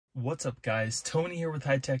What's up guys, Tony here with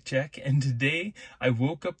High Tech Check, and today I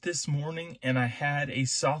woke up this morning and I had a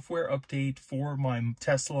software update for my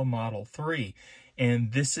Tesla Model 3,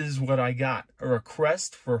 and this is what I got: a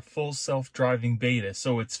request for full self-driving beta.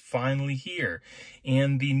 So it's finally here,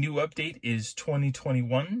 and the new update is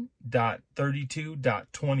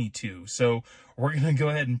 2021.32.22. So we're gonna go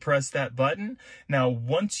ahead and press that button. Now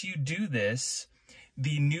once you do this,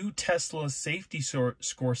 the new Tesla safety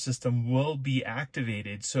score system will be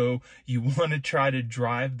activated. So you want to try to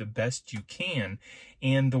drive the best you can.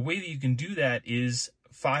 And the way that you can do that is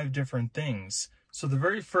 5 different things. So the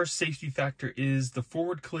very first safety factor is the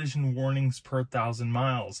forward collision warnings per 1,000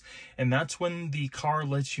 miles. And that's when the car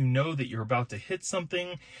lets you know that you're about to hit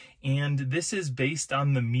something. And this is based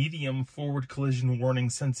on the medium forward collision warning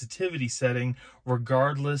sensitivity setting,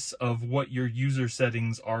 regardless of what your user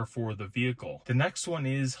settings are for the vehicle. The next one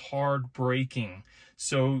is hard braking.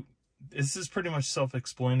 So this is pretty much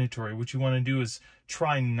self-explanatory. What you want to do is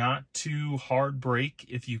try not to hard brake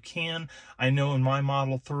if you can. I know in my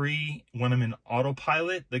Model 3, when I'm in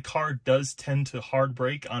Autopilot, the car does tend to hard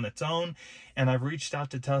brake on its own, and I've reached out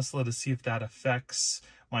to Tesla to see if that affects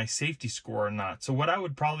my safety score or not. So what I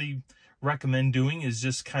would probably recommend doing is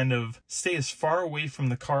just kind of stay as far away from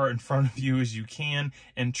the car in front of you as you can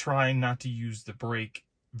and try not to use the brake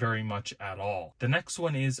very much at all. The next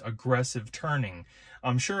one is aggressive turning.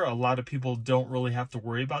 I'm sure a lot of people don't really have to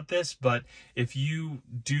worry about this, but if you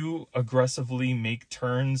do aggressively make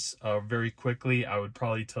turns very quickly, I would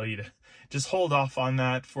probably tell you to just hold off on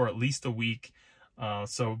that for at least a week.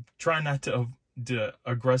 So try not to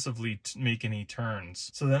aggressively make any turns.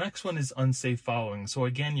 So the next one is unsafe following. So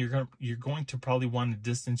again, you're going to probably want to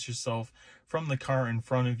distance yourself from the car in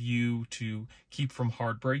front of you to keep from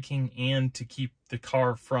hard braking and to keep the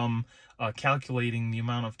car from calculating the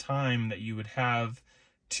amount of time that you would have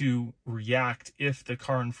to react if the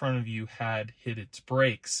car in front of you had hit its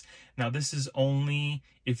brakes. Now this is only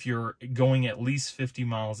if you're going at least 50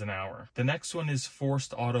 miles an hour. The next one is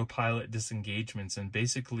forced autopilot disengagements, and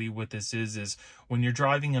basically what this is when you're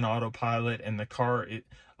driving an autopilot and the car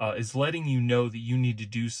is letting you know that you need to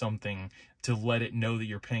do something to let it know that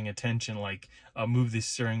you're paying attention, like move the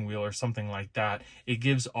steering wheel or something like that. It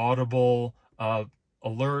gives audible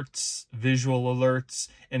alerts, visual alerts,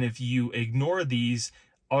 and if you ignore these,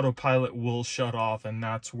 Autopilot will shut off, and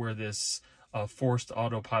that's where this forced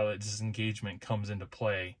autopilot disengagement comes into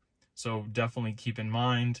play. So definitely keep in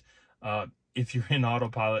mind, if you're in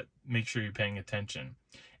autopilot, make sure you're paying attention.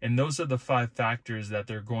 And those are the 5 factors that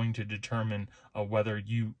they're going to determine whether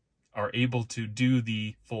you are able to do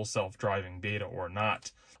the full self-driving beta or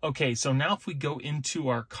not. Okay, so now if we go into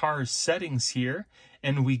our car's settings here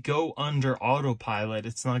and we go under autopilot,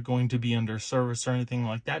 it's not going to be under service or anything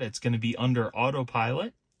like that. It's going to be under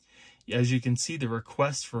autopilot. As you can see, the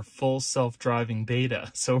request for full self-driving beta.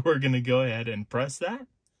 So we're going to go ahead and press that.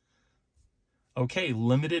 Okay,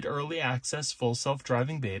 limited early access, full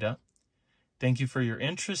self-driving beta. Thank you for your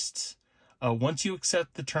interest. Once you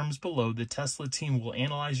accept the terms below, the Tesla team will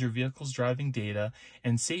analyze your vehicle's driving data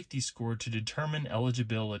and safety score to determine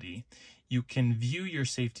eligibility. You can view your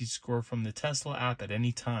safety score from the Tesla app at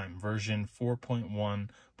any time, version 4.1.0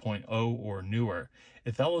 or newer.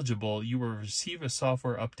 If eligible, you will receive a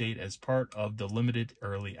software update as part of the limited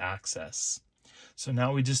early access. So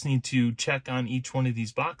now we just need to check on each one of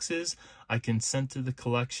these boxes. I consent to the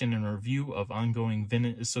collection and review of ongoing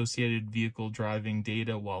VIN-associated vehicle driving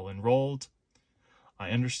data while enrolled. I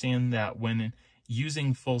understand that when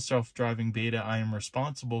using full self-driving beta, I am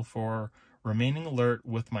responsible for remaining alert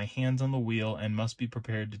with my hands on the wheel and must be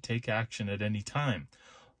prepared to take action at any time.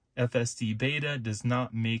 FSD beta does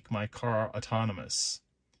not make my car autonomous.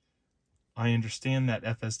 I understand that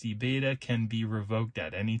FSD beta can be revoked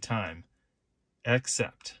at any time.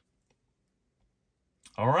 Accept.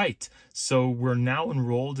 All right, so we're now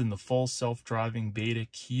enrolled in the full self-driving beta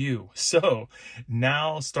queue. So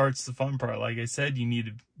now starts the fun part. Like I said, you need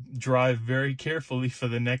to drive very carefully for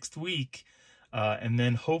the next week, and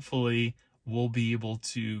then hopefully we'll be able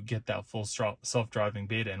to get that full self-driving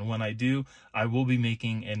beta. And when I do, I will be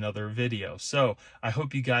making another video. So I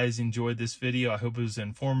hope you guys enjoyed this video. I hope it was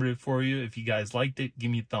informative for you. If you guys liked it, give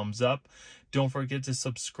me a thumbs up. Don't forget to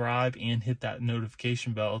subscribe and hit that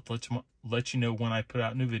notification bell to let you know when I put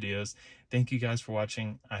out new videos. Thank you guys for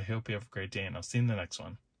watching. I hope you have a great day, and I'll see you in the next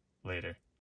one. Later.